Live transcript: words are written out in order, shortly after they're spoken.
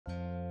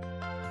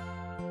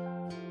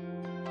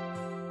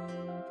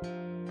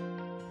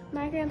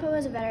grandpa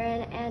was a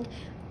veteran, and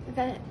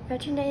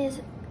Veteran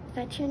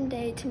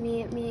Day to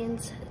me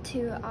means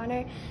to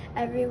honor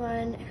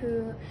everyone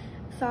who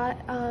fought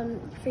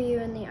for you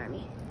in the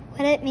Army.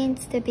 What it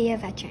means to be a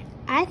veteran.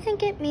 I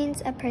think it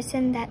means a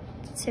person that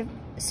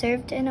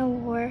served in a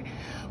war,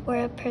 or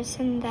a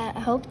person that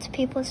helped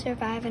people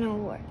survive in a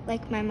war.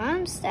 Like my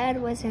mom's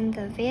dad was in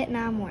the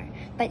Vietnam War,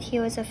 but he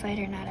was a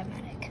fighter, not a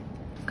medic.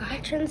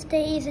 Veterans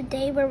Day is a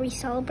day where we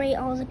celebrate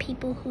all the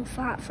people who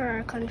fought for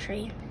our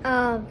country.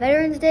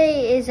 Veterans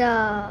Day is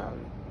a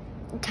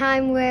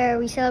time where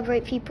we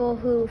celebrate people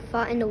who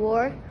fought in the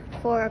war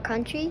for our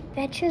country.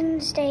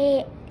 Veterans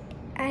Day,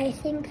 I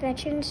think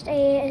Veterans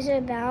Day is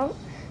about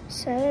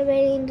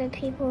celebrating the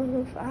people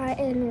who fought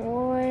in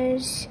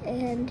wars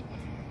and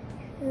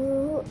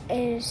who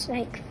is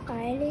like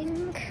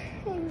fighting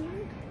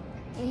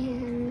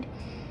and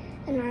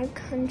in our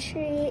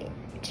country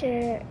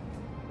to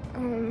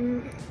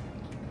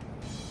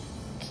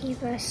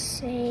keep us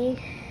safe.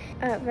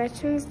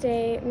 Veterans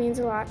Day means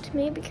a lot to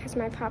me because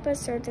my papa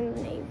served in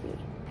the Navy.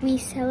 We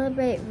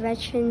celebrate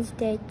Veterans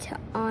Day to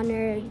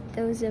honor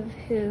those of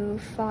who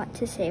fought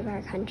to save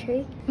our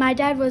country. My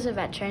dad was a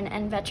veteran,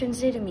 and Veterans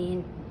Day to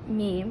me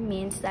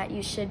means that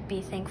you should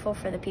be thankful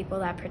for the people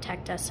that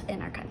protect us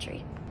in our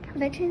country.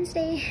 Veterans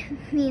Day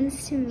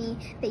means to me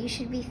that you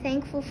should be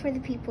thankful for the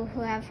people who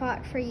have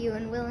fought for you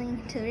and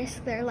willing to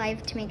risk their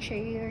life to make sure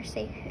you are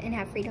safe and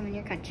have freedom in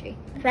your country.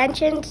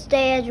 Veterans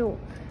Day is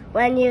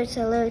when you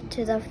salute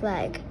to the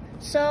flag.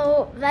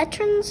 So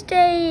Veterans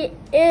Day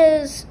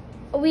is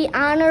we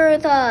honor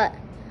the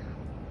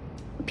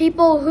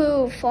people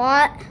who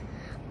fought.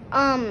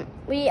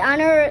 We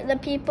honor the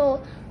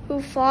people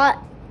who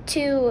fought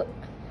to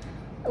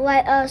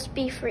let us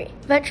be free.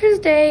 Veterans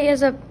Day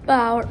is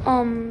about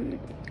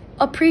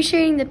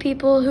appreciating the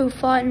people who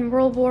fought in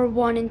World War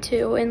I and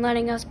II and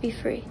letting us be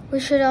free. We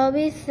should all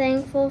be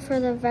thankful for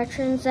the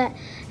veterans that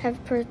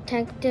have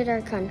protected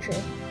our country.